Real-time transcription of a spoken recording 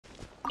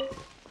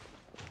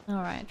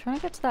Alright, trying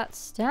to get to that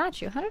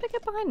statue. How did it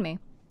get behind me?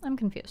 I'm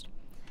confused.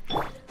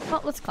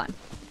 Well, let's climb.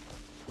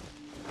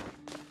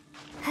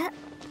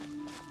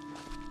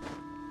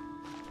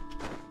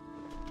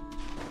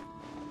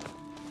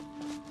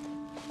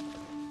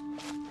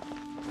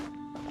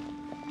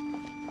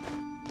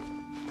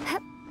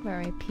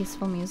 Very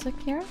peaceful music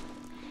here.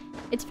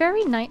 It's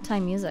very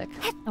nighttime music.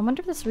 I wonder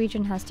if this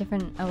region has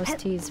different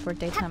OSTs for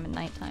daytime and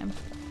nighttime.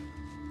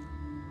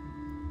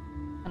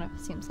 I don't know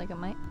if it seems like it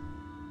might.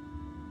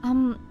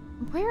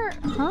 Where?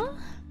 Huh?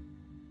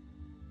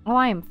 Oh,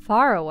 I am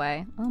far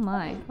away. Oh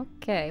my.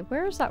 Okay,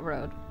 where is that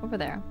road? Over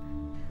there.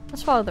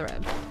 Let's follow the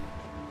road.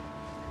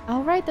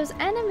 Oh right, those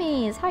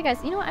enemies! Hi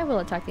guys, you know what? I will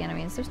attack the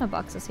enemies. There's no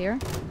boxes here.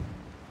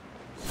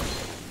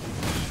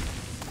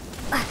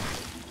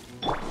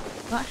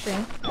 Well,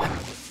 actually...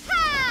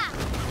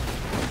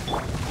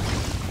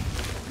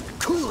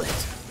 Cool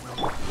it!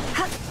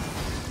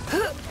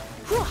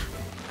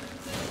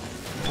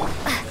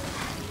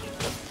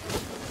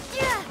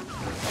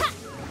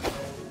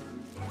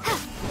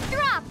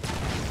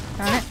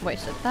 Darn it,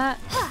 wasted that.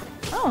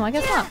 Oh, I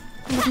guess not.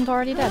 He wasn't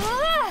already dead.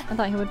 I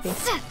thought he would be.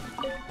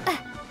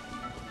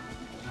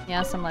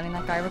 Yes, I'm letting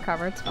that guy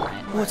recover. It's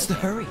fine. What's the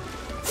hurry?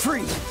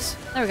 Freeze!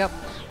 There we go.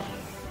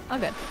 All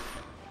good.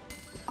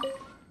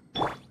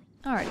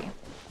 Alrighty.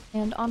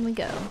 And on we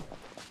go.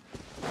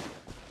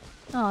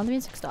 Oh, the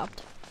music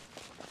stopped.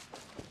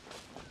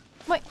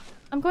 Wait,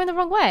 I'm going the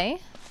wrong way?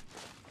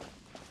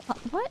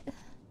 What?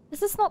 Is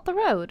this not the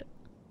road?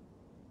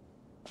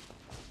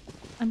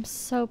 I'm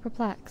so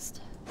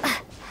perplexed.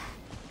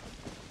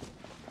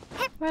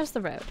 Where's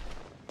the road?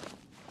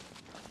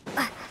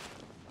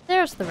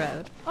 There's the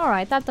road.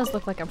 Alright, that does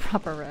look like a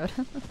proper road.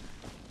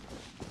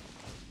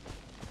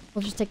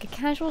 We'll just take a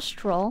casual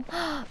stroll.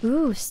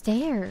 Ooh,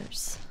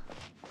 stairs.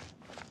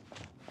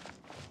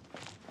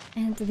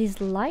 And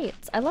these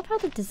lights. I love how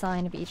the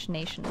design of each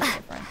nation is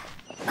different.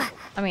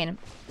 I mean,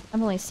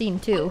 I've only seen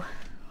 2.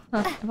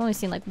 I've only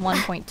seen like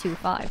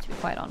 1.25 to be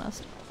quite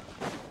honest.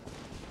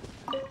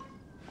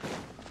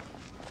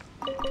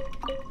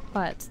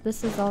 But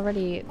this is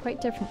already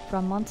quite different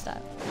from Mondstadt.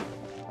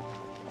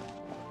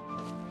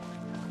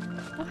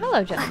 Oh,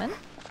 hello, gentlemen.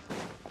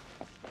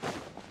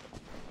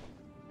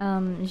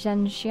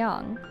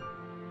 Genshin.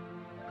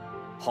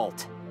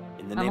 Halt.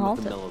 In the name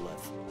of the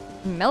Millelith.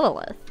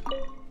 Millelith?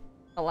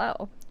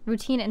 Hello.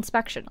 Routine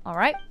inspection,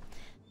 alright.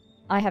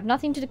 I have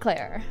nothing to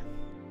declare.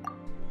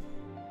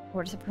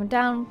 Orders have come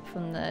down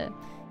from the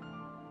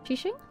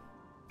Qixing.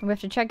 We have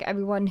to check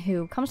everyone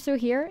who comes through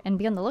here and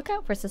be on the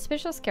lookout for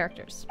suspicious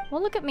characters.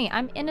 Well, look at me.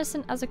 I'm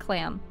innocent as a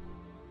clam.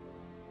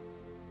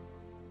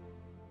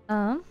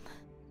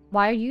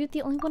 Why are you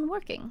the only one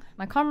working?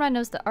 My comrade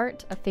knows the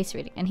art of face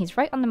reading, and he's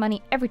right on the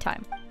money every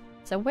time.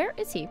 So where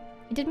is he?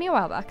 He did me a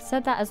while back.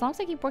 Said that as long as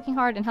I keep working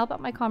hard and help out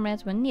my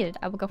comrades when needed,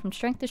 I will go from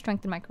strength to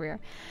strength in my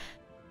career.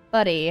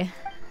 Buddy.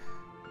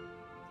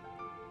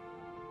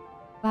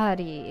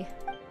 Buddy.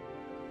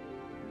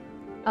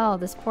 Oh,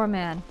 this poor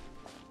man.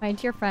 My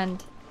dear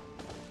friend.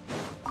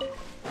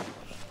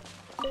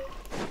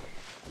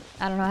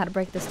 I don't know how to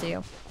break this to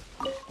you.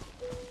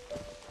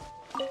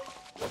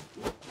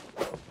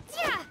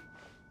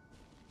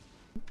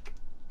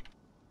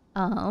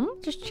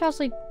 Just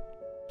casually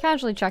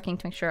checking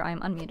to make sure I'm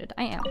unmuted.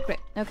 I am. Great.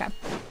 Okay.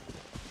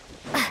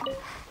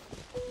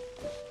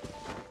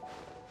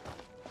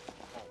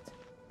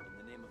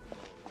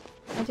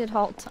 I did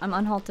halt. I'm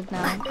unhalted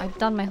now. I've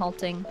done my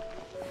halting.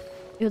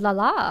 Ooh la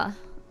la.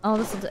 Oh,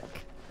 this is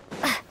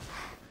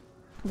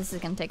This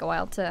is gonna take a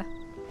while to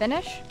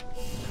finish.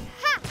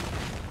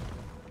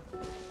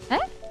 Eh?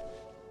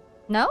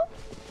 No?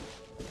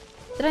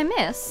 Did I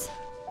miss?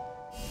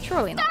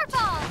 Surely not.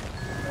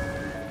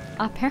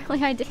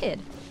 Apparently I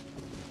did.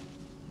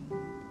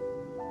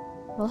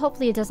 Well,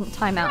 hopefully it doesn't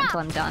time out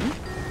until I'm done.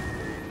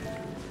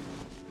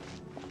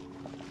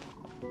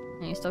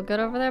 Are you still good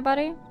over there,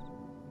 buddy?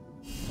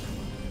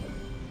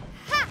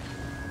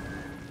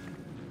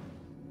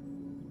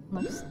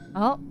 Looks...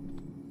 Oh.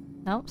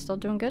 No, still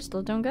doing good,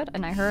 still doing good.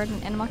 And I heard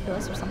an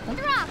Animoculus or something.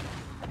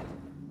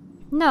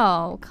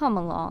 No, come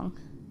along.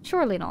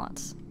 Surely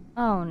not.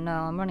 Oh no,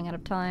 I'm running out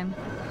of time.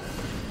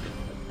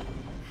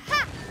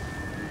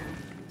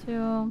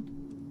 2.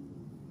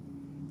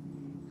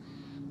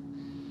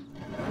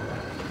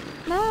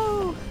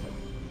 No!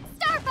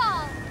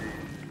 Starfall!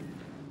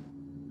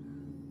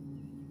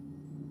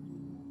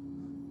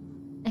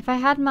 If I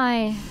had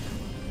my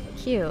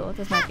Q,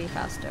 this might be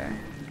faster.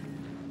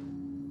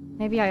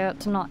 Maybe I ought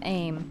to not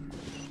aim.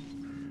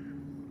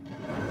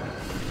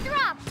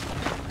 Drop!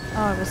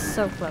 Oh, it was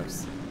so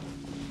close.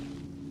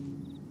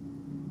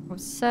 It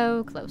was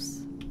so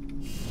close.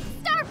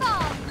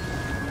 Starfall!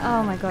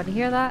 Oh my god, you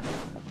hear that?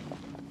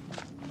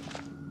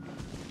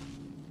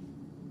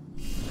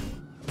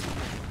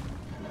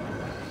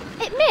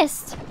 It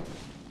missed!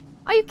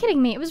 Are you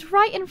kidding me? It was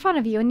right in front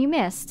of you and you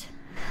missed.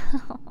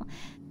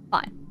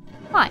 Fine.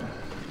 Fine.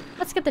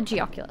 Let's get the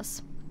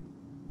Geoculus.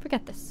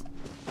 Forget this.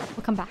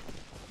 We'll come back.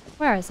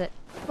 Where is it?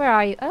 Where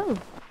are you? Oh.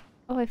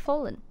 Oh, I've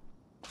fallen.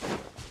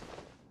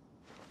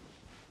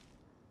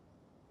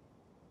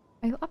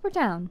 Are you up or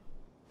down?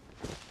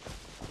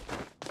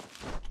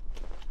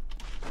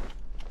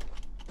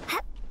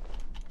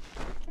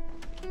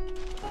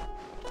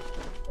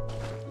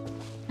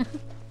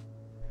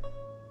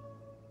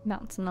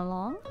 Bouncing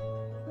along.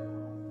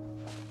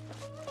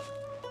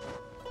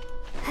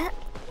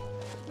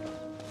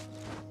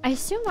 I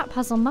assume that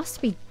puzzle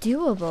must be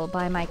doable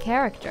by my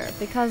character,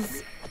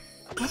 because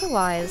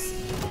otherwise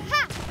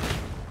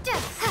it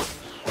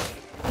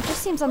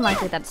just seems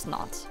unlikely that it's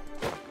not.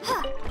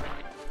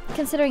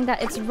 Considering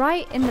that it's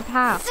right in the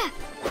path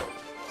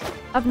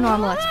of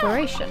normal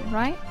exploration,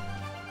 right?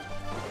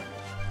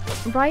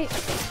 Right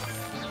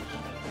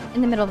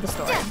in the middle of the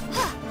story.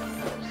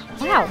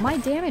 Wow, my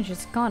damage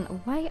has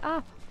gone way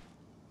up.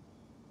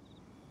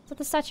 Is that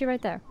the statue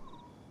right there?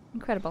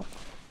 Incredible.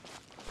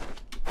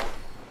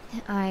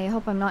 I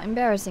hope I'm not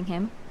embarrassing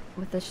him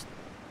with this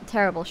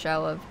terrible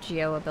show of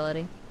Geo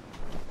ability.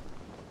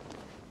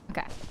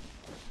 Okay.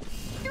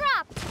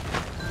 Drop!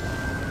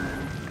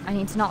 I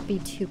need to not be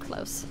too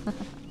close.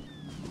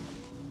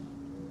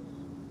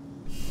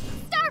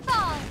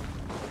 Starfall!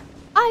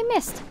 I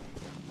missed!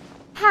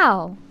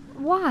 How?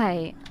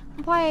 Why?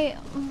 Why?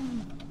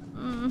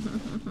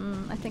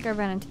 I think I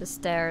ran into the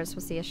stairs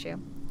was the issue.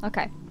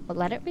 Okay, we'll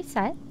let it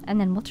reset, and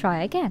then we'll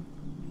try again.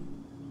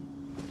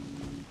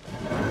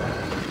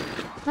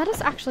 Let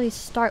us actually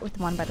start with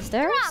the one by the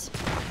stairs.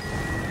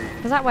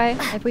 Because that way,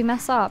 if we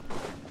mess up,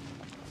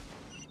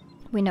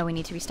 we know we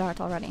need to restart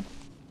already.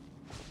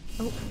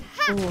 Oh.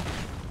 Ooh.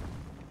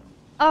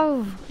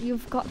 Oh,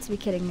 you've got to be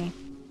kidding me.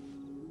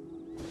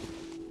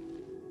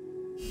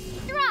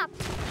 Drop!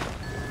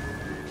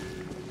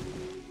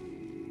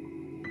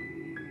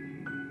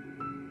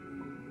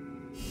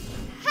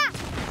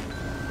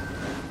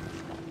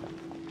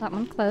 That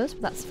one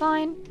closed, but that's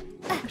fine.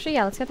 Actually,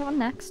 yeah, let's get that one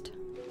next.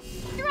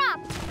 Drop!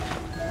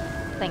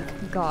 Thank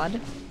God.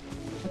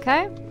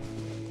 Okay.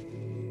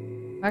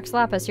 Rex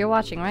Lapis, you're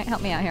watching, right?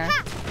 Help me out here.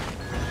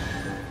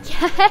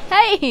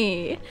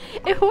 Yay!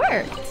 It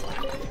worked!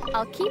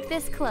 I'll keep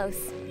this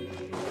close.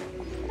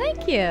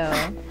 Thank you!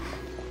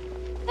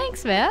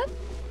 Thanks, man!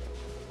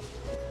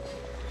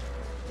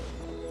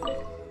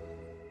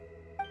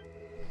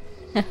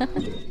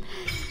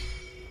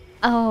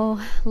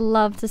 Oh,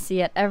 love to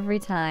see it every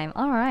time.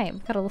 Alright,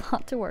 we've got a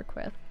lot to work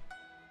with.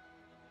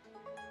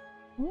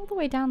 All the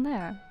way down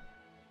there.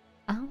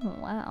 Oh,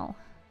 wow.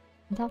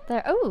 And out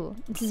there. Oh,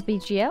 this is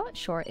BGO? It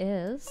sure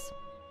is.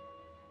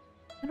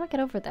 How do I get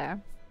over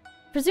there?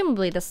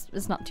 Presumably this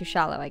is not too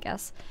shallow, I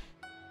guess.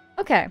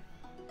 Okay.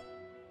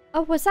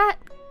 Oh, was that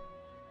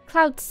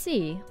Cloud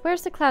C?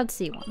 Where's the Cloud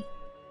C one?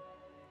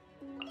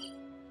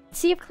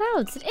 Sea of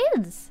Clouds, it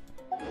is!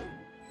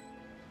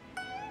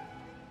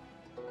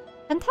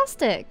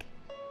 Fantastic!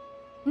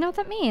 You know what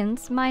that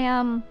means? My,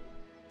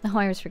 Oh,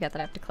 I always forget that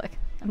I have to click.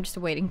 I'm just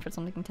waiting for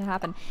something to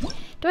happen.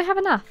 Do I have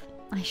enough?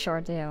 I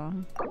sure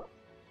do.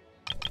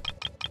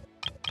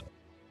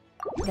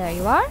 There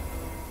you are.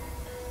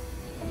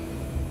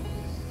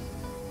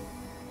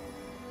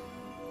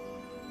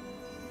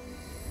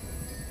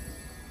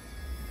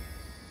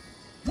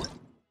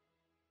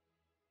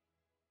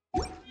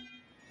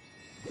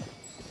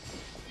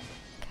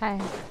 Okay.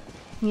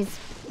 He's...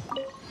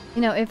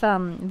 You know, if,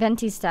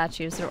 Venti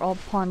statues are all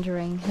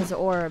pondering his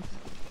orb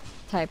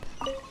type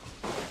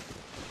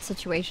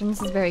situations,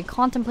 he's very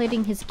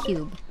contemplating his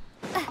cube.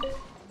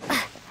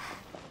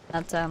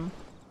 That's, an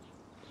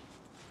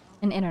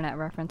internet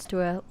reference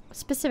to a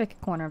specific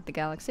corner of the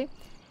galaxy.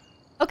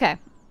 Okay.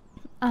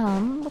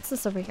 What's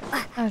this over here?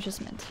 Oh,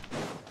 just mint.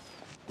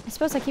 I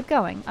suppose I keep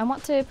going. I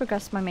want to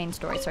progress my main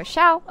story, so I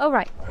shall. Oh,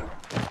 right.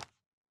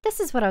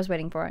 This is what I was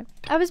waiting for.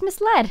 I was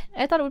misled.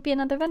 I thought it would be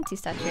another Venti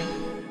statue.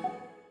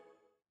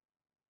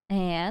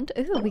 And,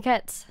 ooh, we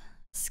get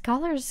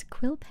Scholar's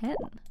Quill Pen.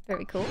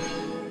 Very cool.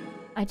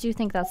 I do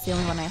think that's the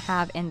only one I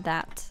have in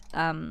that,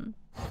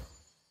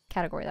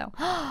 category, though.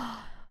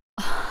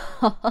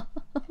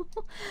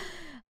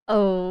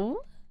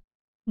 Oh,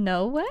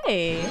 no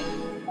way.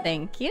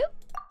 Thank you.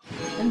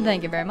 And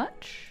thank you very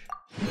much.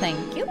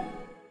 Thank you.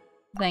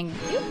 Thank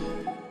you.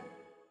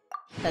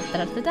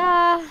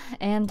 Da-da-da-da-da.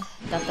 And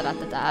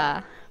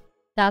da-da-da-da-da.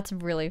 That's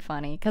really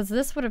funny, because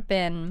this would have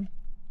been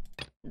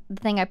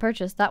the thing I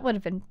purchased. That would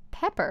have been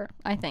Pepper,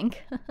 I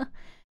think.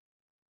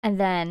 And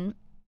then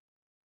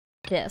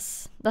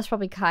this. That's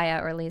probably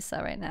Kaya or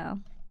Lisa right now.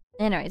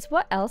 Anyways,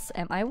 what else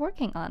am I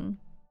working on?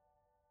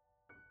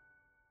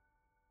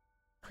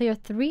 Clear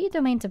 3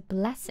 domains of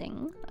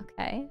blessing.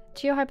 Okay.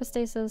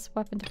 Geohypostasis,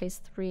 weapon to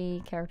phase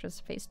 3, characters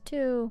to phase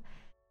 2,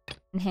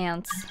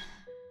 enhance,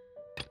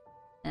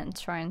 and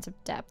shrines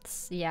of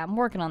depths. Yeah, I'm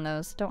working on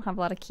those. Don't have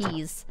a lot of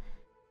keys.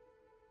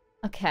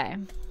 Okay.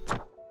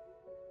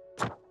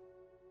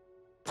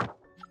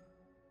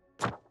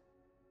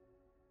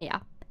 Yeah.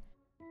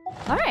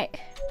 Alright.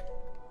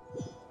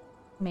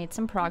 Made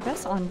some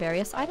progress on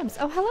various items.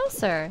 Oh, hello,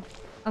 sir.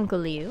 Uncle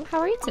Liyue, how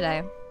are you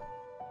today?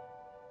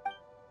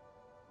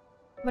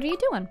 What are you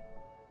doing?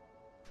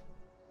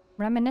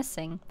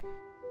 Reminiscing.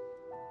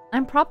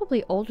 I'm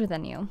probably older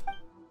than you,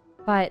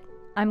 but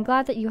I'm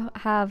glad that you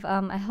have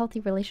a healthy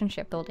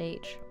relationship with old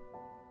age.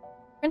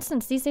 For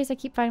instance, these days I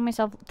keep finding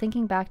myself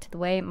thinking back to the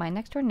way my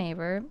next-door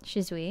neighbor,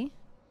 Shizui,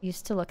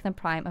 used to look in the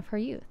prime of her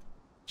youth.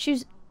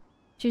 Shizui.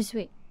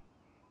 Shizui?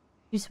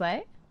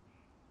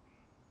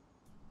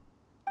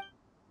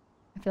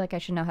 I feel like I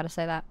should know how to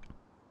say that.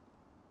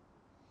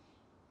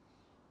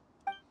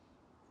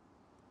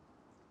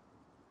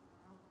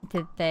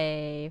 Did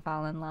they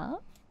fall in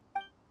love?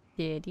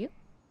 Did you?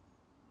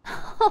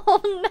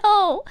 Oh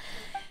no!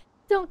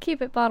 Don't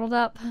keep it bottled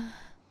up.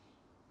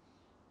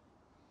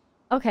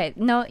 Okay,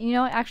 no, you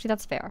know what? Actually,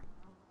 that's fair.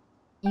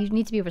 You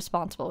need to be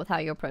responsible with how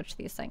you approach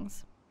these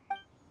things.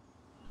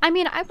 I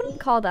mean, I wouldn't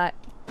call that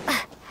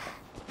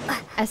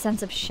a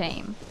sense of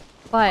shame,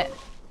 but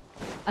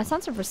a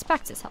sense of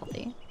respect is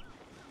healthy.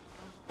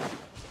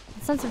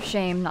 A sense of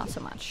shame, not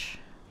so much.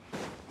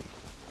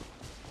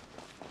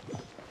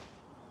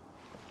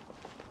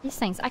 These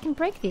things, I can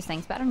break these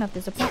things, but I don't know if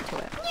there's a point to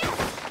it.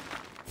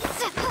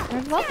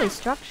 They're lovely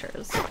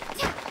structures.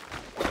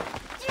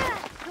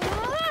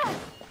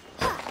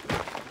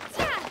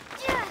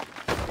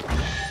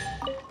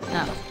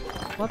 No.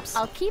 Whoops.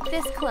 I'll keep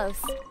this close.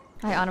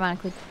 I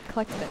automatically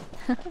collected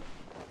it.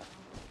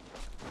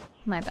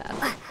 My bad.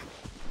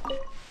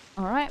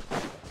 Alright.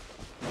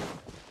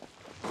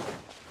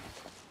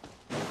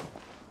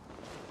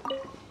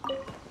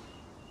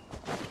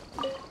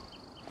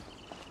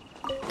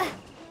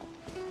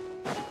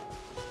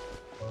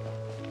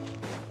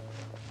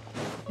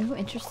 Ooh,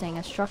 interesting.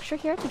 A structure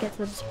here to get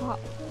to the top,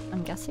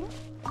 I'm guessing.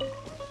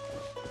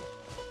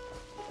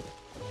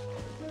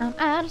 I'm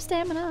out of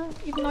stamina,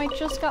 even though I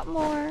just got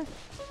more.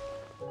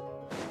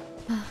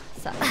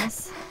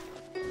 Sadness.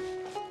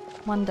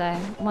 One day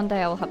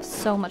I will have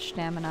so much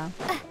stamina.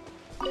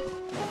 It'll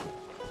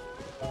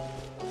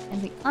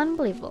be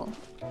unbelievable.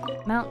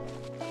 Mount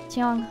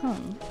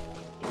Tiangheng.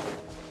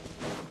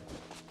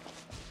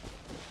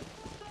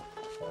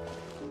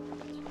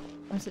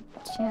 Or is it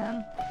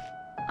Tian?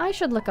 I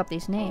should look up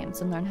these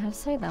names and learn how to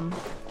say them.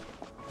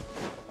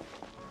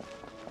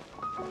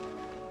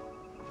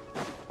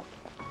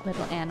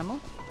 Little animal.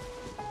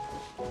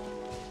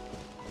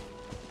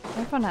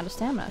 I've run out of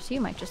stamina, so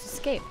you might just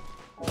escape.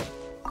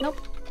 Nope.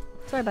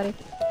 Sorry, buddy.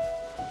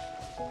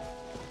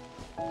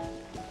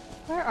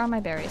 Where are my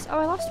berries? Oh,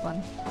 I lost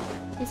one.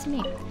 It's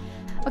me.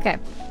 Okay.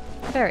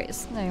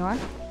 Berries. There you are.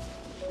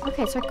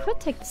 Okay, so I could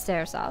take the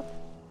stairs up.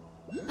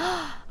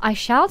 I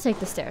shall take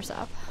the stairs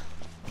up.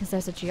 Because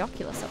there's a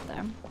Geoculus up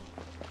there.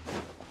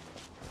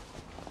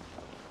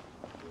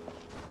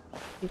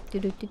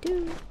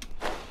 Do-do-do-do-do.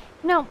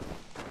 No.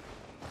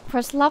 For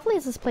as lovely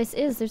as this place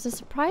is, there's a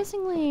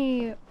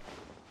surprisingly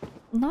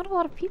not a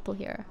lot of people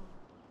here.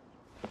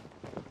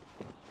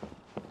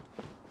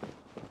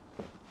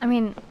 I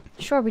mean,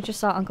 sure, we just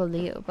saw Uncle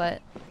Liyue,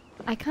 but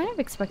I kind of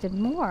expected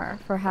more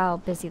for how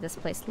busy this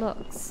place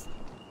looks.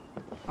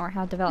 Or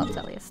how developed,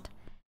 at least.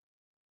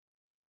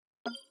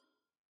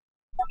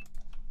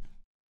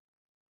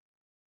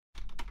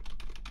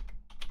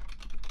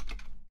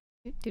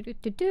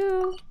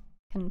 Do-do-do-do.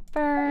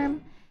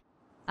 Confirm.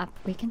 Up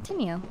we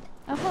continue.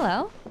 Oh,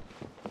 hello.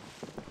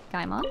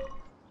 Gaimon.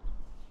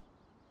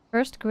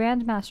 First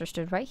Grand Master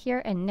stood right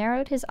here and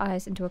narrowed his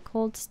eyes into a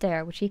cold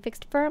stare, which he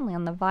fixed firmly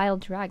on the vile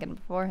dragon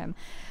before him.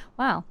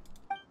 Wow.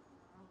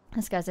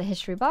 This guy's a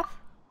history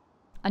buff.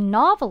 A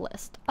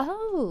novelist.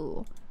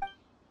 Oh.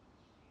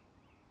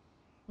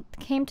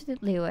 Came to the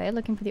Liyue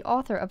looking for the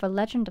author of A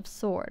Legend of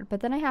Sword,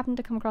 but then I happened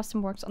to come across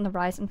some works on the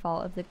rise and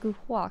fall of the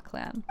Guhua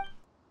clan.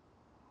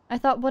 I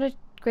thought, what a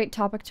great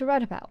topic to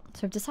write about,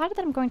 so I've decided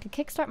that I'm going to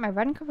kickstart my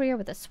writing career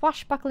with a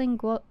swashbuckling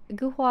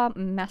Guhua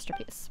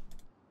masterpiece.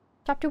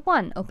 Chapter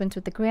 1 opens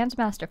with the Grand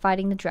Master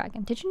fighting the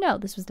dragon. Did you know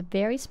this was the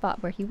very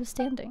spot where he was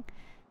standing?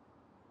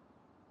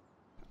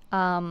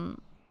 We'll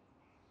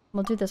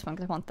do this one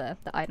because I want the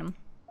item.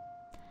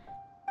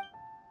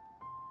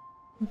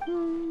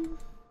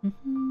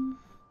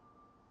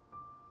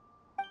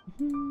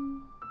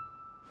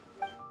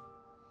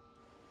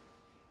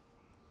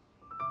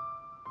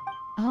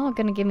 Oh,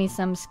 gonna give me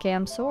some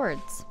scam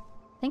swords.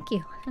 Thank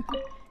you.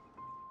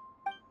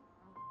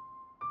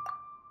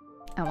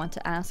 I want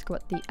to ask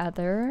what the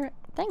other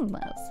thing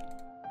was.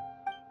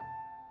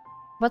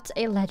 What's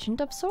A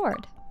Legend of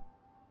Sword?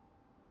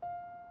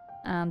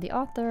 The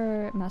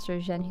author, Master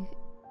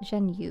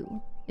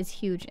Zhenyu, is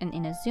huge in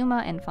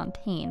Inazuma and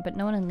Fontaine, but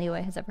no one in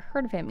Liyue has ever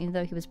heard of him, even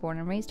though he was born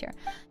and raised here.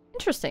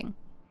 Interesting.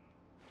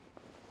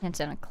 Hands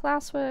down a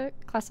classic,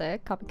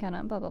 copy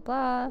canon, blah blah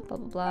blah, blah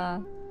blah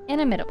blah.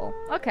 Inimitable.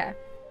 Okay.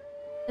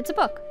 It's a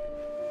book.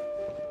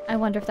 I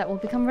wonder if that will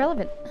become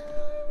relevant.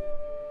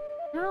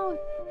 How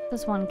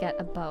does one get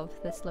above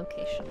this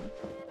location?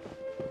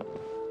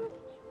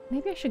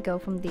 Maybe I should go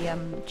from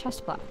the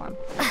chest platform.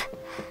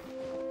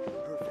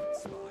 Perfect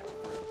spot.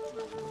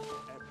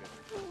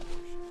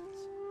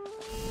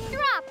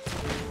 Drop!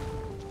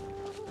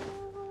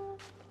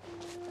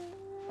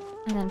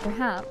 And then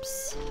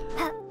perhaps...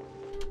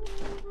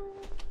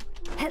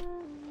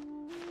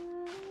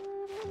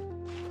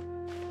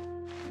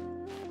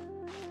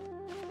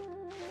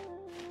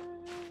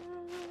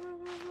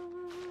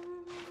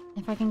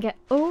 If I can get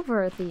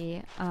over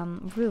the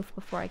roof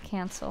before I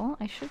cancel,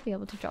 I should be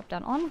able to drop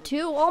down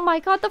onto... Oh my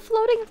god, the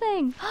floating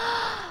thing!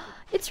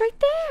 It's right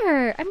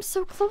there! I'm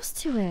so close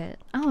to it.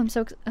 Oh, I'm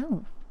so...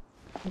 Oh.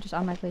 I just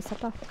automatically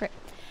stepped off. Great.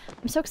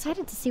 I'm so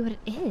excited to see what it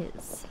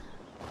is.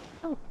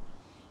 Oh.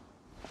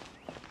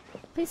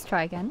 Please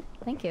try again.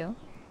 Thank you.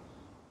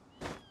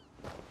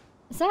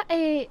 Is that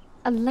a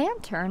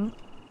lantern?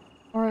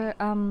 Or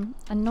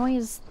a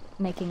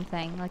noise-making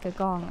thing, like a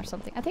gong or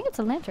something? I think it's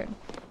a lantern.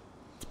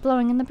 It's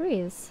blowing in the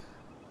breeze.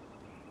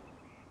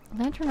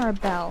 A lantern or a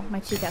bell? My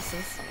two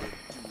guesses.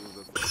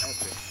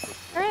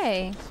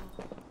 Hooray!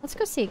 Let's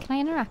go see. Can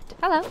I interact?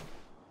 Hello!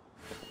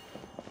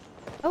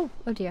 Oh,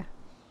 oh dear.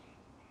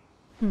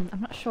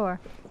 I'm not sure.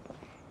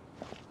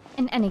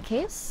 In any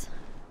case...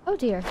 Oh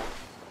dear.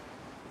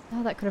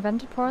 Oh, that could have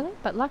ended poorly,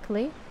 but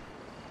luckily...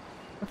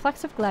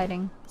 Reflexive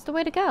gliding is the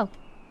way to go.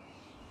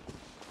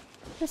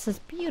 This is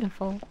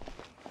beautiful.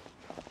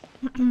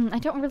 I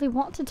don't really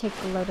want to take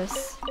the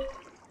lotus.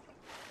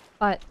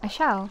 But I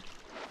shall.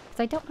 Because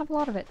I don't have a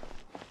lot of it.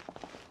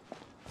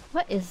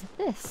 What is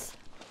this?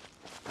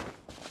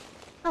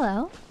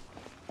 Hello?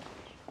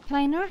 Can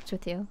I interact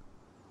with you?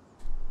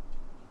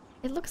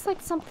 It looks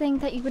like something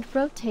that you would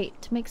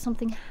rotate to make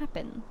something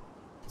happen.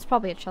 It's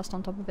probably a chest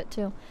on top of it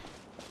too.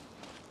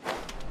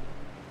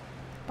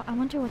 But I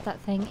wonder what that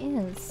thing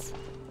is.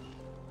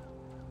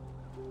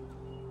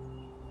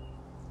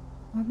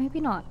 Or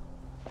maybe not.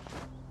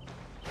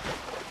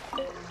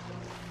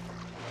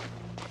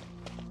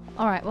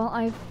 Alright, well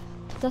I've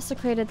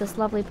desecrated this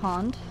lovely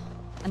pond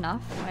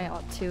enough. I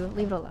ought to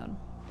leave it alone.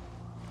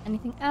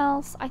 Anything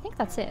else? I think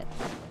that's it.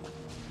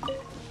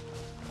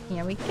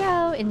 Here we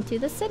go, into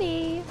the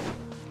city!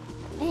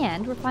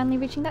 And we're finally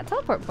reaching that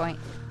teleport point.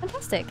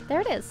 Fantastic,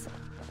 there it is.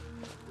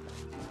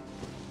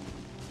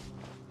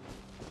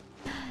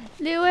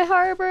 Liyue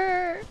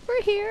Harbor!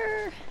 We're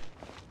here!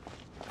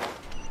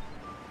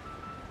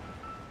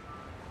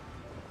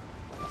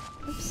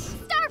 Oops.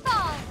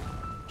 Starfall!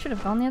 Should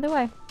have gone the other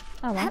way.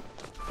 Oh well.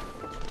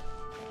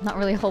 Not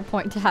really a whole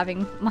point to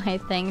having my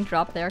thing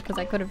drop there, because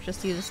I could have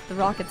just used the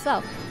rock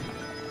itself.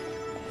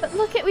 But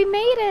look it, we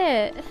made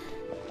it!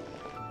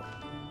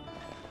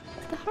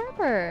 The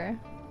harbor.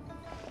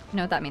 You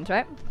know what that means,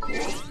 right?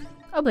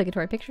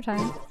 Obligatory picture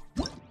time.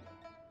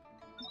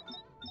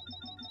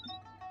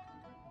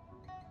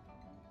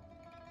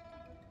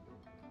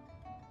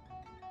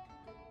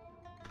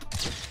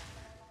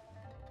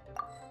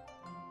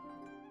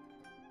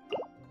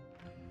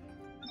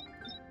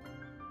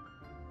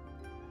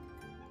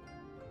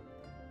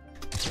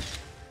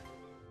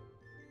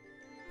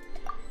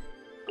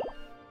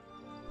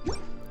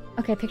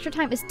 Okay, picture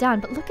time is done,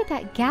 but look at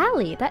that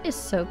galley. That is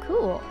so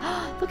cool.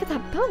 Look at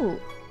that boat.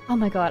 Oh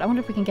my god, I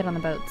wonder if we can get on the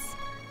boats.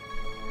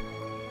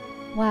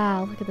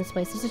 Wow, look at this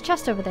place. There's a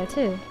chest over there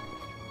too.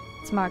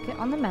 Let's mark it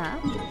on the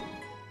map.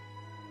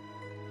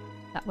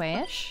 That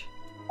way-ish.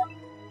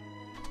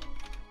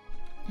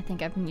 I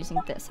think I've been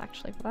using this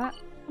actually for that.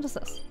 What is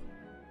this?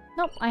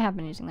 Nope, I have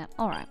been using that.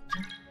 Alright.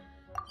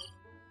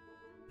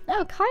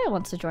 Oh, Kaya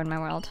wants to join my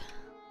world.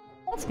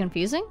 That's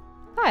confusing.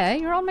 Kaya,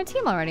 you're on my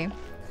team already.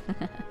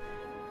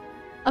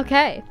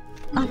 Okay.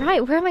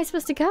 Alright, where am I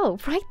supposed to go?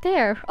 Right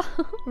there.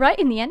 Right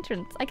in the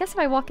entrance. I guess if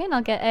I walk in,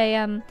 I'll get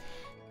a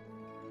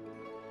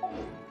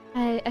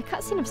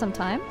cutscene of some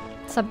time.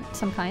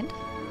 Some kind.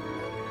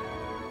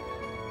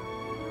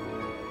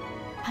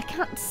 I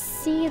can't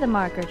see the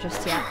marker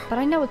just yet, but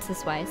I know it's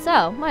this way,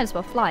 so might as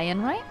well fly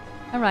in, right?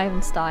 Arrive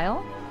in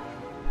style.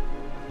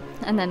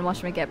 And then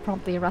watch me get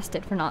promptly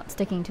arrested for not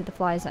sticking to the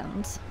fly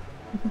zones.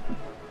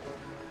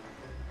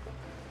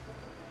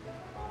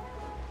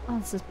 Oh,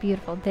 this is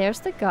beautiful.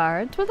 There's the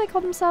guards. What do they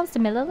call themselves? The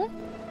Millilith?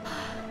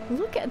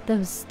 Look at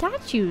those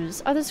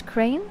statues. Are those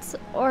cranes?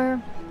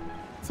 Or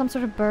some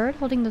sort of bird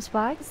holding those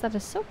flags? That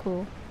is so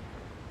cool.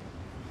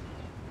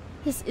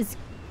 This is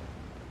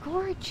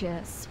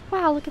gorgeous.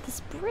 Wow, look at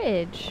this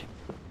bridge.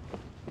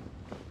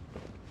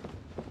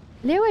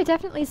 Liyue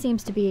definitely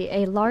seems to be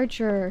a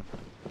larger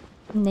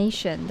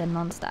nation than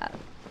Mondstadt.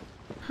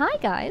 Hi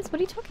guys, what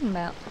are you talking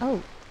about?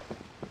 Oh.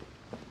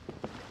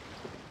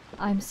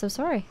 I'm so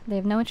sorry. They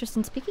have no interest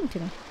in speaking to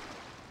me.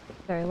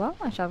 Very well,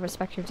 I shall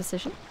respect your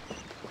decision.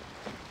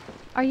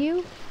 Are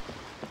you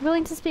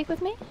willing to speak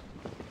with me?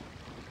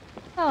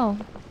 Oh.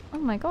 Oh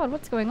my god,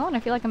 what's going on?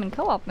 I feel like I'm in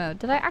co-op mode.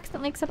 Did I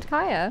accidentally accept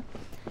Kaya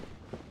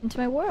into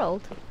my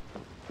world?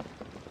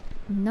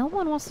 No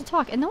one wants to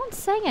talk, and no one's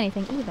saying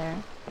anything either.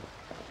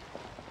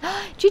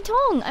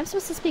 Jitong! I'm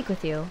supposed to speak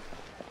with you.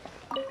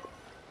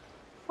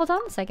 Hold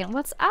on a second,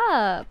 what's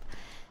up?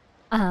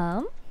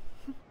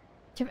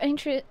 Do you have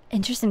any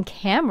interest in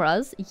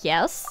cameras?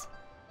 Yes.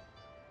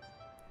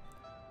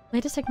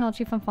 Latest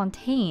technology from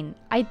Fontaine.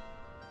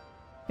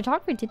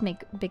 Photography did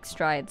make big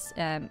strides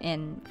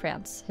in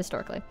France,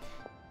 historically.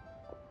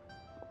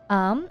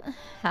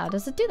 How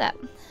does it do that?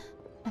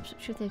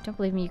 Absolute truth, I don't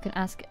believe me. You can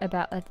ask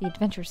about the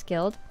Adventurers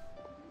Guild.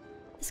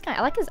 This guy,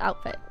 I like his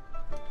outfit.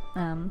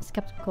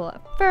 Skeptical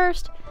at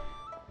first.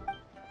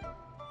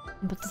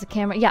 But does the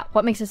camera... Yeah,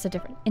 what makes this so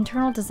different?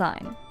 Internal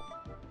design.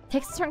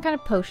 Takes a certain kind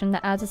of potion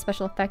that adds a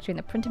special effect during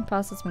the printing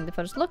process, making the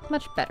photos look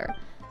much better.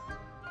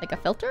 Like a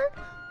filter?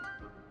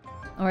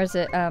 Or is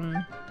it,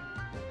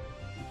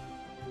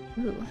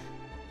 Ooh.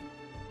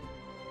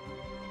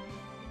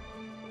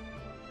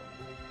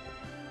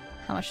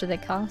 How much do they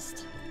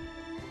cost?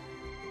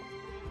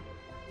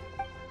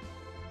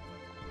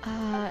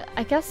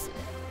 I guess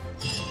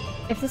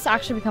if this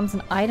actually becomes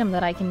an item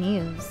that I can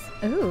use,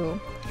 ooh,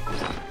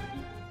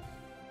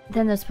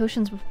 then those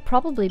potions will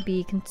probably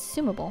be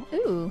consumable.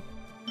 Ooh.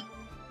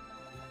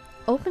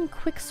 Open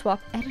quick swap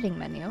editing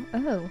menu.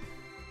 Oh.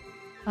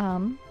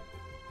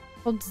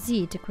 Hold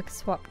Z to quick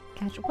swap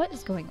catch. What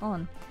is going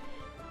on?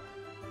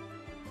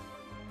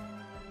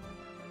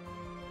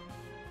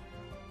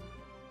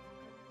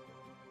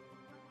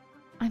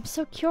 I'm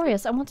so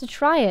curious. I want to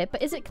try it,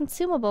 but is it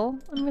consumable?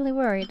 I'm really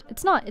worried.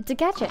 It's not. It's a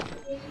gadget.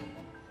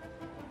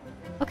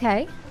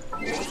 Okay.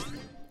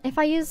 If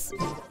I use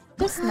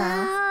this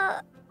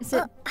now, is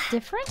it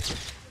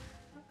different?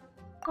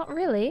 Not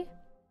really.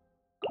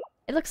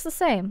 It looks the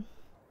same.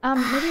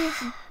 Maybe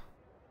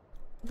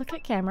look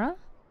at camera.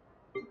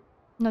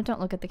 No,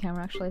 don't look at the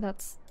camera, actually.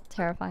 That's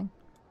terrifying.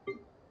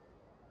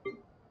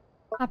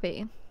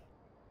 Happy.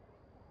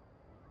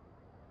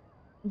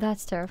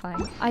 That's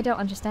terrifying. I don't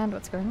understand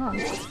what's going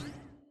on.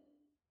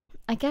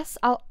 I guess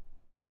I'll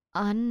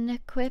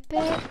unequip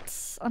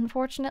it,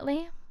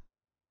 unfortunately.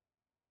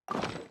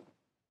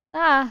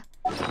 Ah!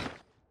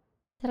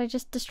 Did I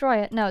just destroy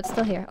it? No, it's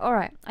still here.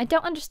 Alright. I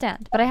don't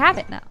understand, but I have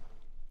it now.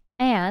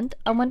 And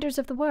a Wonders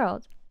of the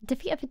World.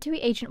 Defeat a Fatui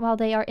agent while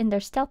they are in their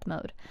stealth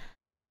mode.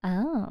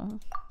 Oh.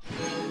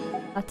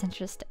 That's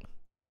interesting.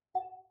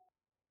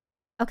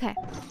 Okay.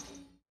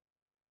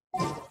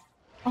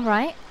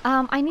 Alright,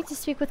 I need to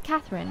speak with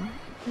Catherine.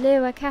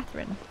 Liyue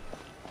Catherine.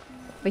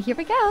 But here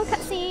we go,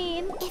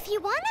 cutscene! If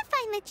you want to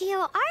find the Geo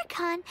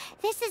Archon,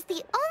 this is the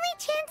only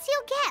chance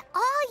you'll get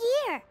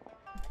all year.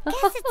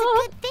 Guess it's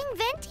a good thing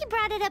Venti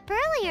brought it up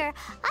earlier.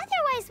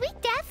 Otherwise, we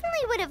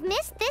definitely would have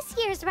missed this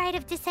year's Rite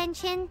of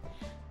Descension.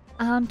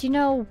 Do you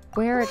know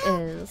where it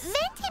is?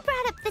 Venti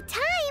brought up the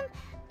time,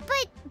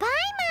 but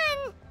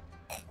Paimon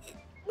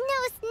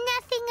knows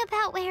nothing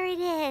about where it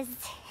is.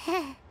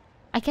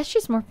 I guess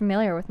she's more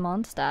familiar with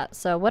Mondstadt,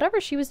 so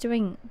whatever she was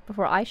doing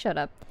before I showed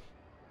up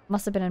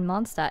must have been in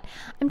Mondstadt.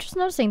 I'm just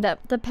noticing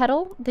that the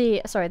petal,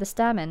 the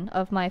stamen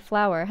of my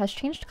flower has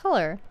changed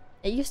color.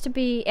 It used to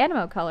be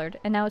anemo colored,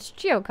 and now it's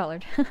geo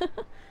colored.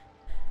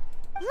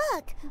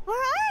 Look, we're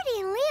already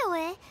in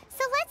Liyue,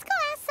 so let's go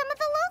ask some of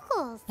the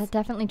locals. That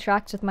definitely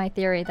tracks with my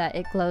theory that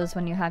it glows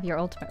when you have your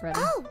ultimate ready.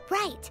 Oh,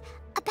 right.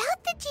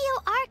 About the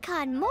Geo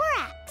Archon,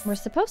 Morax. We're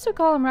supposed to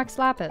call him Rex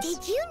Lapis.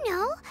 Did you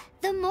know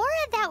the Mora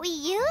that we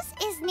use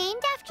is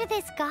named after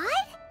this god?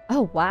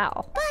 Oh,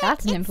 wow. But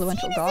that's an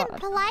influential god. It isn't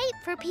polite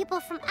for people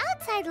from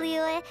outside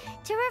Liyue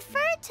to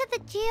refer to the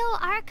Geo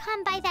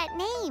Archon by that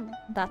name.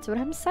 That's what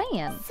I'm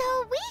saying.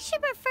 So we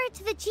should refer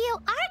to the Geo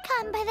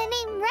Archon by the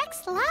name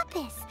Rex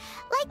Lapis,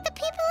 like the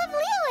people of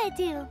Liyue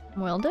do.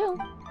 Will do.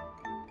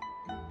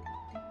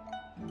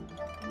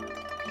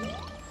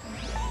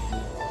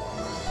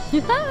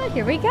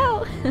 Here we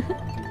go.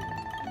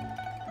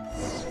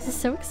 This is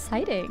so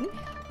exciting.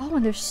 Oh,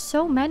 and there's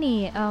so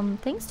many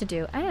things to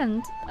do,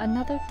 and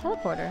another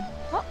teleporter.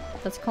 Oh,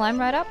 let's climb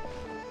right up.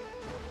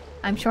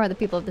 I'm sure the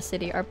people of the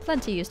city are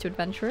plenty used to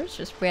adventurers,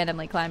 just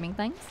randomly climbing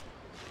things.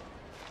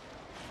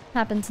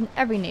 Happens in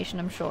every nation,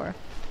 I'm sure.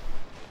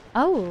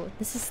 Oh,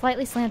 this is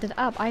slightly slanted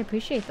up. I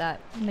appreciate that.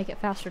 Make it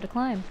faster to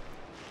climb.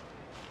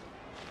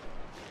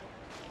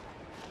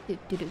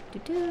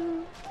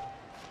 Do-do-do-do-do.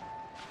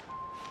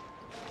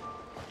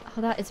 Oh,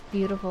 that is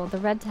beautiful. The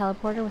red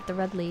teleporter with the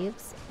red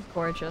leaves.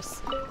 Gorgeous.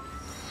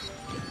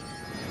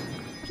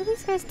 What are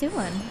these guys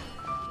doing?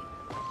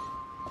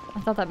 I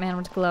thought that man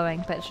was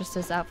glowing, but it's just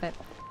his outfit.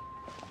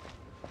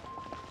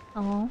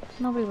 Oh,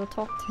 nobody will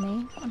talk to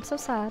me. I'm so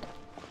sad.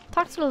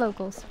 Talk to the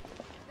locals.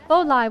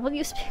 Volai, will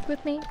you speak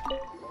with me?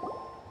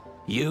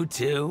 You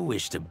too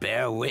wish to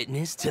bear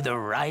witness to the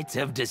Rite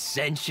of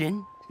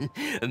Descension?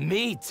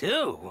 Me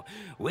too.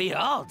 We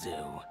all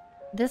do.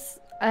 This...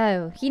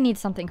 Oh, he needs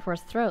something for his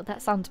throat.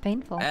 That sounds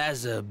painful.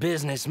 As a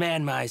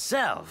businessman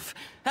myself,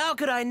 how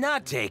could I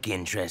not take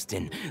interest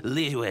in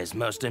Liyue's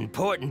most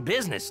important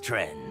business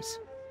trends?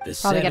 The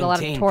probably get a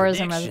lot of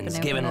tourism predictions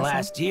given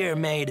last year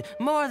made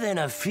more than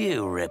a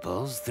few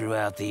ripples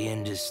throughout the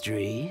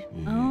industry.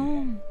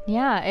 Oh,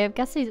 yeah. I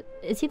guess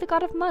is he the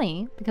god of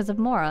money because of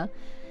Mora?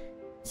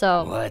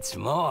 So what's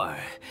more,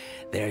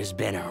 there's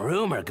been a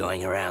rumor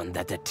going around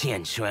that the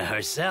Tianshui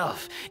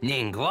herself,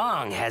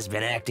 Ningguang, has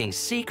been acting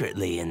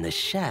secretly in the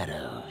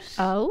shadows.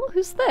 Oh,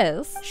 who's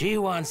this? She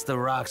wants the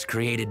rocks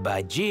created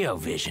by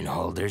Geovision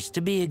holders to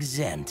be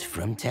exempt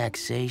from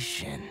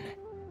taxation.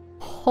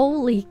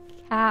 Holy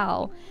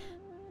cow.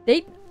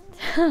 They...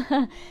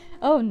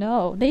 Oh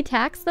no, they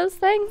tax those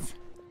things?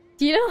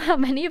 Do you know how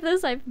many of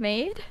those I've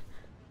made?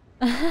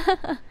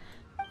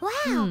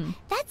 Wow,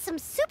 that's some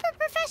super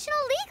professional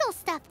legal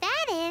stuff,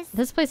 that is.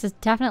 This place is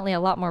definitely a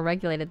lot more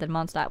regulated than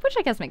Mondstadt, which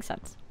I guess makes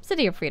sense.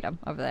 City of Freedom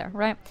over there,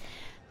 right?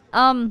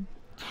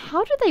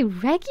 how do they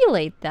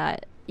regulate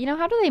that? You know,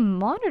 how do they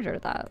monitor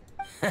that?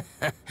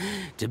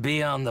 To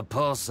be on the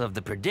pulse of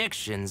the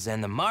predictions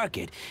and the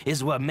market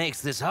is what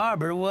makes this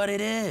harbor what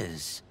it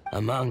is.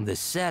 Among the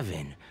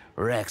 7,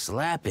 Rex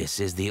Lapis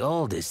is the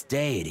oldest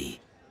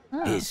deity.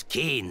 Oh. His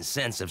keen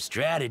sense of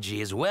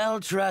strategy is well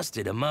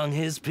trusted among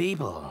his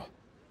people.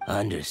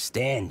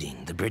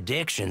 Understanding the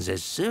predictions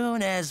as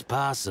soon as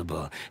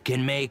possible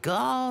can make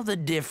all the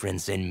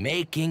difference in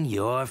making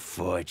your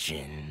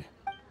fortune.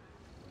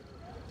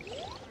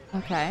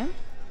 Okay.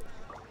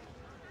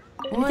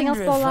 Anything else,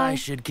 Wonder if I Bolai?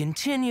 should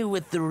continue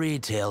with the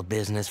retail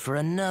business for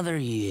another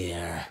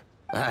year.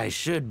 I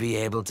should be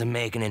able to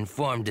make an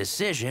informed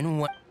decision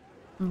when...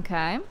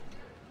 Okay.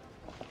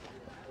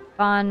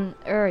 Von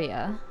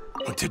Uria.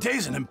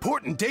 Today's an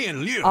important day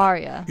in Liyue.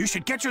 Arya. You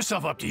should get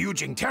yourself up to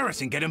Yujing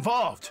Terrace and get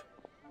involved.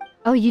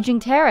 Oh, Yujing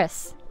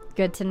Terrace.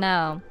 Good to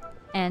know.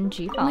 And My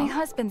G-Fong.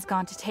 husband's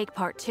gone to take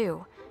part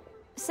too.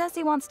 Says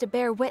he wants to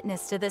bear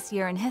witness to this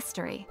year in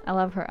history. I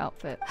love her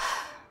outfit.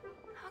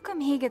 How come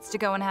he gets to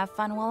go and have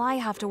fun while I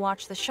have to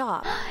watch the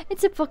shop?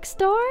 It's a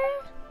bookstore?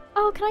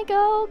 Oh, can I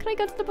go? Can I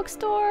go to the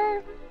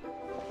bookstore?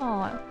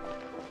 Oh.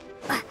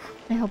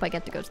 I hope I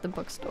get to go to the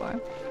bookstore.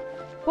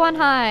 One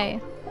hi.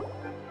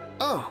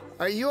 Oh,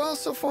 are you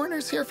also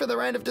foreigners here for the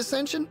Rite of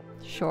Descension?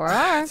 Sure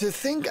are. To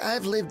think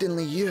I've lived in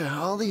Liyue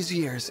all these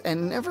years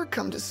and never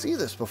come to see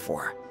this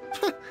before.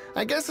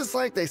 I guess it's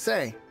like they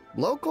say,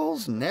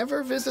 locals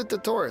never visit the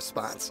tourist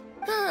spots.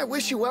 I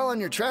wish you well on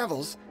your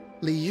travels.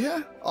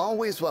 Liyue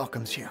always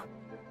welcomes you.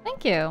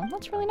 Thank you.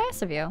 That's really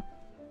nice of you.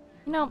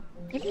 You know,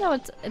 even though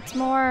it's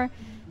more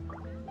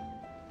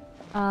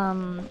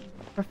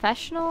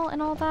professional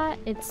and all that,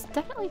 it's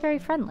definitely very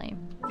friendly.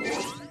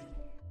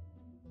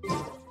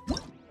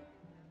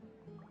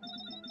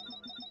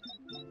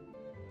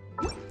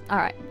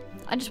 Alright,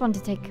 I just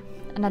wanted to take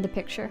another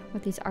picture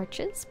with these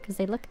arches because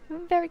they look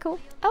very cool.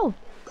 Oh,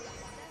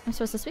 I'm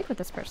supposed to speak with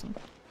this person.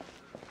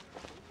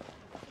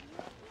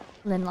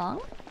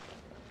 Linlong?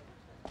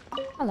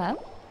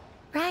 Hello?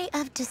 Rite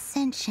of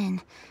Descension.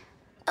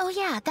 Oh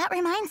yeah, that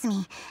reminds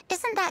me.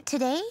 Isn't that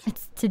today?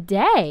 It's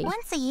today!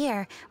 Once a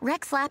year,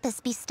 Rex Lapis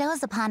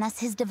bestows upon us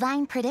his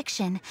divine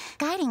prediction,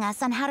 guiding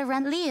us on how to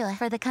run Liyue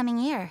for the coming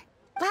year.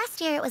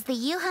 Last year, it was the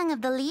Yuheng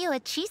of the Liyue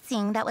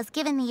Qixing that was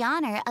given the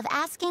honor of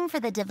asking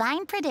for the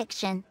divine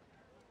prediction.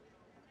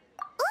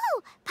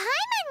 Ooh,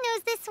 Paimon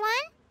knows this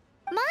one!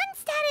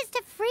 Mondstadt is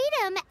to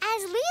freedom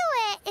as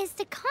Liyue is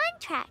to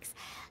contracts.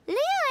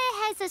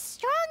 Liyue has a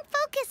strong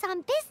focus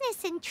on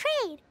business and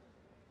trade.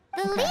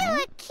 The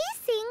Liyue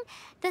Qixing,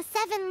 the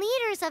 7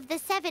 leaders of the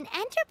 7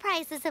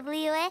 enterprises of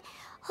Liyue,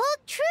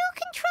 hold true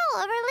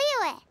control over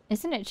Liyue.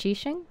 Isn't it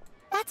Qixing?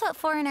 That's what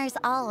foreigners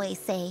always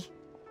say.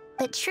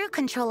 But true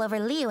control over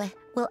Liyue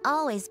will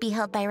always be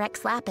held by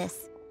Rex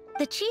Lapis.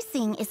 The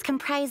Qixing is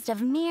comprised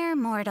of mere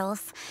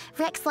mortals.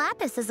 Rex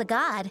Lapis is a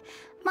god.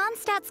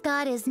 Mondstadt's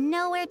god is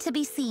nowhere to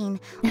be seen,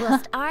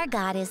 whilst our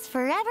god is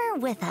forever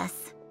with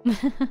us.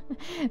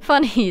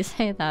 Funny you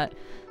say that.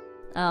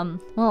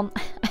 Well,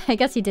 I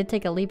guess he did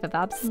take a leave of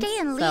absence. Stay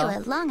in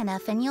Liyue long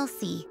enough and you'll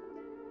see.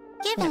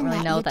 Given really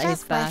that know you that he's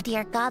just left back.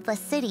 your godless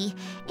city,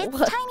 it's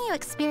What? time you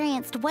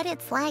experienced what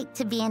it's like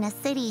to be in a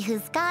city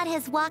whose god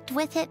has walked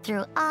with it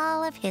through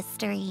all of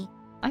history.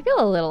 I feel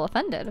a little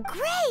offended.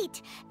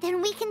 Great!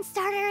 Then we can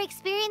start our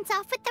experience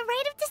off with the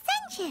Rite of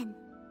Descension.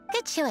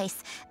 Good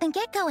choice. Then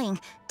get going.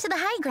 To the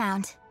high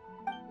ground.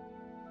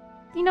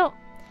 You know,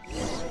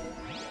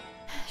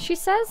 she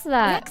says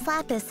that... Rex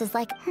Lapis is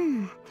like,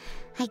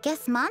 I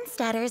guess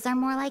Mondstadters are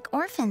more like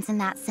orphans in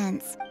that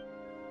sense.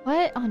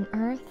 What on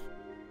earth?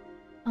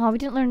 Oh, we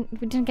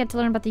didn't get to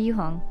learn about the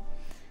Yuheng.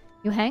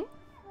 Yuheng?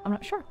 I'm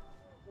not sure.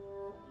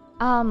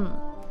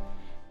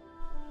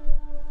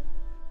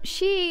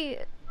 She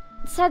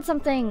said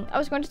something I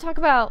was going to talk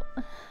about.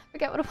 I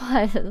forget what it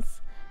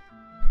was.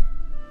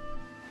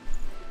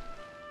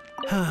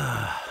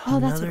 Oh,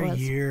 that's what it Another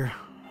was. year.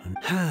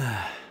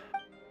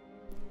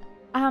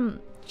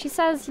 She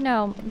says, you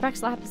know,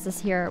 Rex Lapis is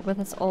here with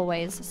us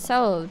always.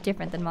 So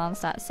different than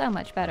Mondstadt. So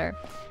much better.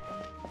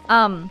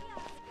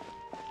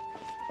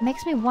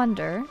 Makes me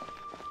wonder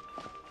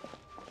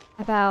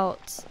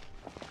about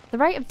the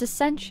Rite of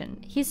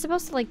Descension. He's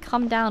supposed to, like,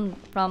 come down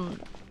from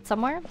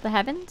somewhere? The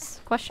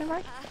heavens? Question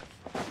mark?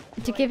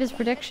 To give his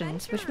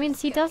predictions, which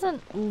means he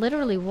doesn't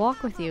literally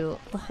walk with you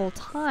the whole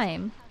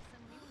time.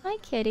 Hi,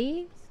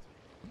 kitty.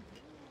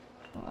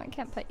 Oh, I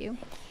can't pet you.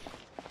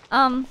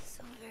 So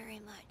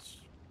very much,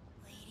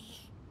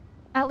 lady.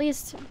 At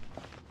least,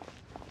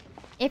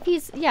 if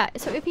he's, yeah,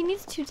 so if he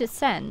needs to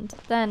descend,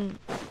 then,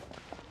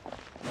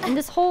 and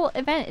this whole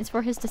event is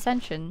for his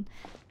descension,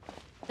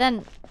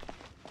 then,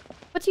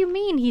 what do you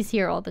mean he's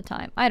here all the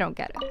time? I don't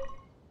get it.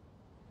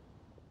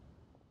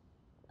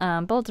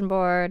 Bulletin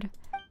board.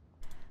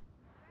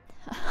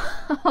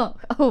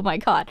 Oh my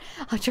god.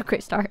 Such a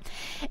great start.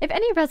 If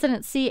any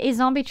residents see a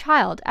zombie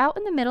child out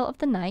in the middle of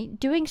the night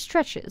doing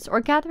stretches or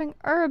gathering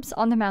herbs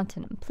on the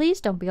mountain, please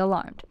don't be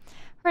alarmed.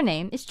 Her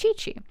name is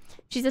Chi-Chi.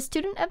 She's a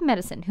student of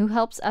medicine who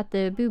helps at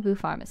the Boo Boo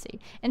Pharmacy,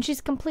 and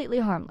she's completely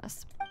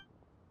harmless.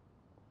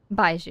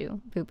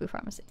 Baiju, Boo Boo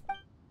Pharmacy.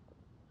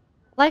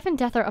 Life and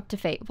death are up to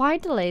fate. Why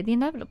delay the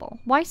inevitable?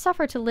 Why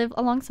suffer to live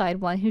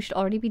alongside one who should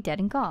already be dead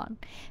and gone?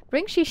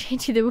 Bring Xixi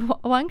to the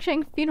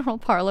Wangsheng funeral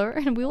parlor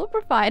and we will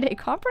provide a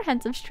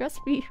comprehensive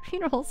stress-free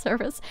funeral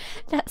service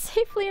that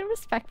safely and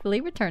respectfully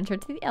returns her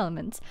to the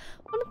elements.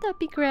 Wouldn't that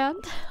be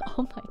grand?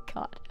 Oh my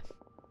god.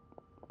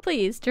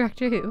 Please,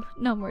 Director Who,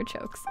 no more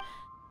jokes.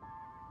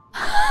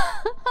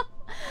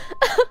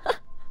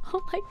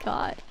 Oh my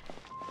god.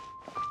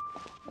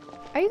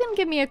 Are you gonna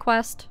give me a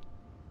quest?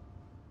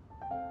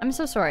 I'm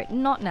so sorry,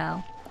 not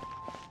now.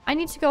 I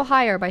need to go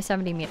higher by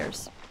 70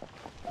 meters.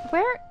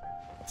 Where?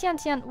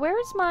 Tian, where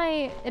is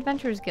my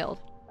Adventurers Guild?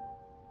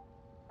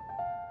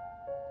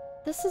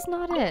 This is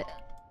not it.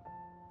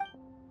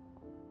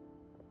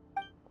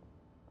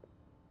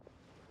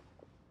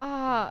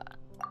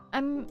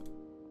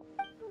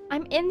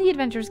 I'm in the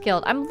Adventurers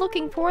Guild. I'm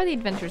looking for the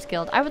Adventurers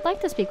Guild. I would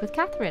like to speak with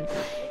Catherine.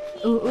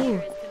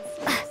 Ooh.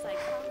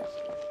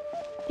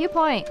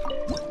 Viewpoint.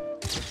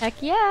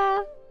 Heck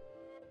yeah.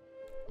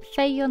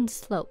 Feiyun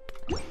Slope.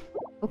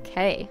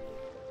 Okay.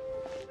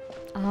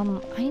 I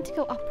need to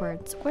go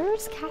upwards. Where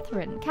is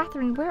Catherine?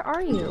 Catherine, where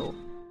are you?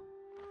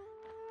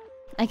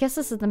 I guess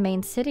this is the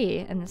main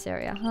city in this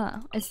area, huh?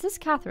 Is this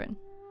Catherine?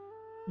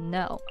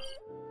 No.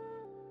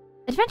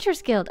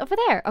 Adventurers Guild, over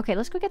there! Okay,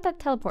 let's go get that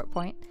teleport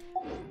point.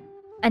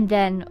 And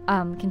then,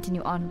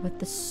 continue on with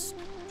the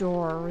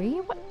story.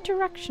 What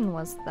direction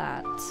was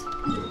that?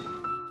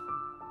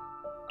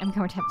 I'm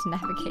going to have to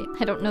navigate.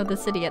 I don't know the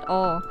city at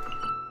all.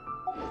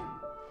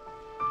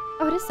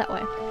 Oh, it is that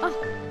way.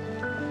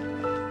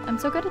 Oh. I'm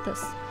so good at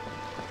this.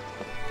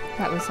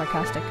 That was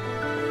sarcastic.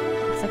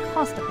 Because I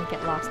constantly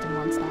get lost in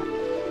one step.